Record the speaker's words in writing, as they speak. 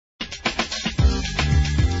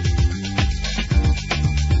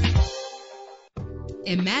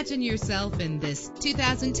Imagine yourself in this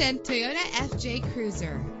 2010 Toyota FJ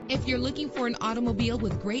Cruiser. If you're looking for an automobile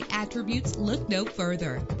with great attributes, look no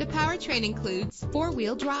further. The powertrain includes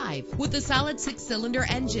four-wheel drive with a solid 6-cylinder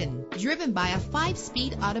engine driven by a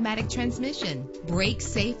 5-speed automatic transmission. Brake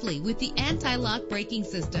safely with the anti-lock braking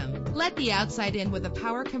system. Let the outside in with a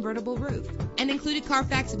power convertible roof. An included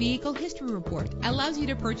Carfax Vehicle History Report allows you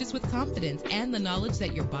to purchase with confidence and the knowledge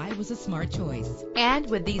that your buy was a smart choice. And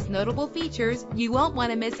with these notable features, you won't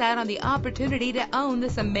want to miss out on the opportunity to own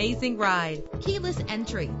this amazing ride. Keyless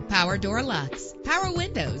entry, power door locks, power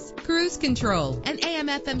windows, cruise control, an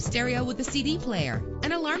AM/FM stereo with a CD player,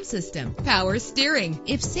 an alarm system, power steering.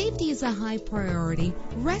 If safety is a high priority,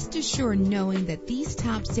 rest assured knowing that these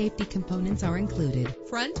top safety components are included.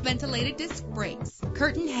 Front ventilated disc brakes,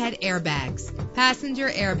 curtain head airbags, passenger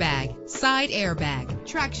airbag, side airbag,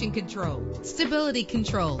 traction control, stability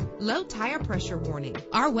control, low tire pressure warning.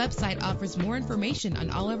 Our website offers more information on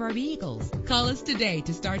all of our vehicles. Call us today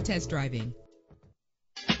to start test driving.